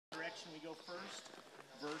direction we go first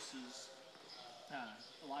versus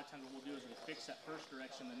a lot of times what we'll do is we'll fix that first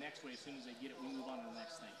direction the next way. As soon as they get it, we move on to the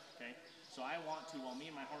next thing, okay? So I want to, while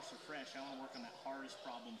me and my horse are fresh, I want to work on that hardest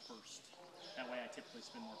problem first. That way I typically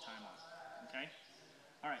spend more time on it, okay?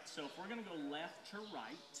 All right, so if we're going to go left to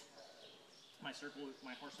right, my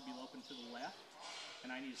horse would be loping to the left,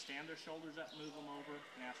 and I need to stand their shoulders up, move them over,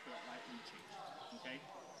 and ask for that right lead change, okay?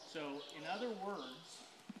 So in other words,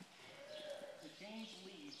 to change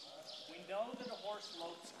leads, we know that a horse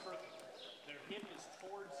lopes crooked. Their hip is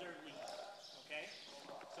towards their lead, okay?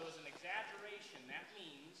 So as an exaggeration, that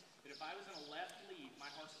means that if I was in a left lead, my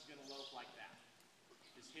horse is going to lope like that.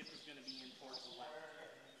 His hip is going to be in towards the left.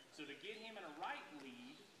 So to get him in a right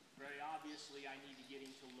lead, very obviously I need to get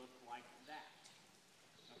him to look like that,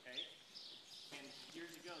 okay? And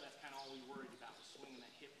years ago, that's kind of all we worried about, was swinging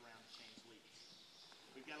that hip around to change leads.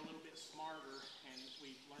 We've got a little bit smarter, and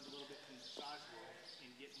we've learned a little bit from the massage world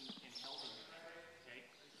in getting and helping with that, okay?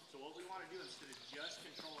 So what we want to do, instead of just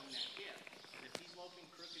controlling that hip, is if he's loping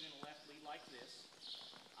crooked in a left lead like this,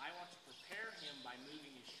 I want to prepare him by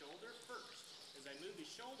moving his shoulder first. As I move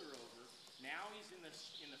his shoulder over, now he's in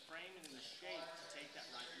the frame and in the shape to take that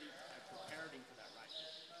right lead. I've prepared him for that right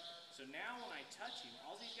lead. So now when I touch him,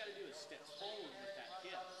 all he's got to do is step forward with that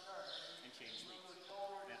hip and change leads.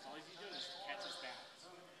 That's all he's doing is catch his balance.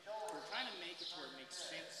 We're trying to make it to where it makes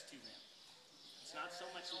sense to them. It's not so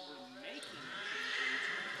much that we're making them change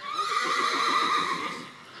leads,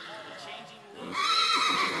 we're changing leads.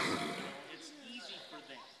 It's easy for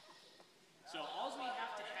them. So all we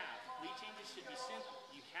have to have, lead changes should be simple.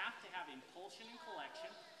 You have to have impulsion and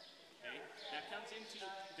collection. Okay? That comes into,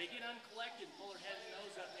 they get uncollected, pull their head and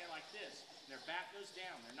nose up there like this. Their back goes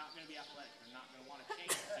down. They're not going to be athletic. They're not going to want to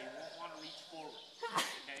change it. They won't want to reach forward.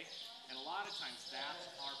 Okay? And a lot of times that's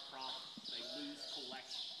our problem. They lose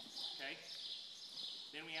collection. Okay?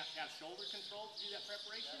 Then we have to have shoulder control to do that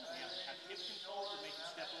preparation. We have to have hip control to make it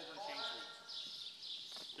step over and change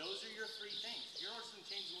leads. Those are your three things. If your horse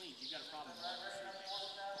isn't changing leads, you've got a problem with all those three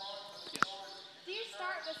things. Yes? Do you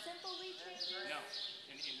start with simple lead changes? No,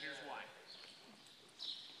 and here's why.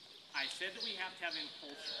 I said that we have to have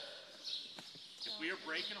impulsion. If we are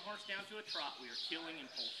breaking a horse down to a trot, we are killing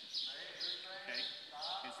impulsion. Okay?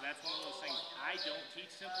 And so that's one of those things. I don't teach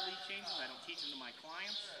simple lead changes. I don't teach them to my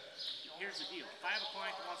clients. Here's the deal. If I have a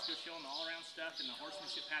client that wants to go show them the all-around stuff and the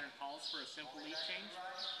horsemanship pattern calls for a simple lead change,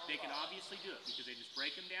 they can obviously do it because they just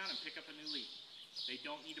break them down and pick up a new lead. They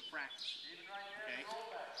don't need to practice it. Okay?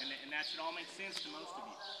 And that should all make sense to most of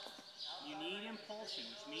you. You need impulsion,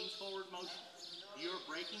 which means forward motion. You're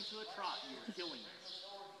breaking to a trot, you are killing them.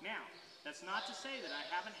 Now, that's not to say that I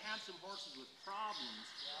haven't had some horses with problems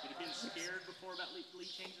that have been scared before about lead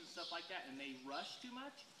changes and stuff like that, and they rush too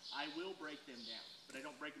much. I will break them down, but I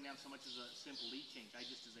don't break them down so much as a simple lead change. I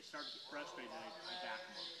just, as they start to get frustrated, I back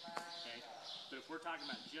them up. Okay? But if we're talking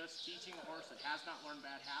about just teaching a horse that has not learned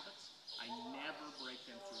bad habits, I never break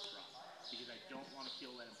them to a trot because I don't want to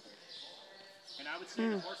kill that impulsion. And I would say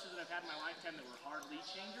the horses that I've had in my lifetime that were hard lead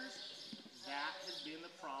changers, that has been the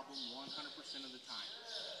problem 100% of the time.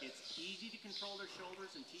 It's easy to control their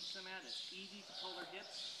shoulders and teach them that. It's easy to control their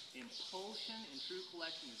hips. Impulsion and true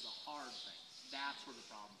collection is the hard thing. That's where the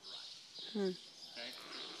problems arise. Okay?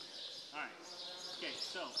 All right. Okay,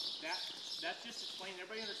 so that's just explaining.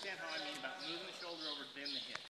 Everybody understand how I mean about moving the shoulder over, then the hip.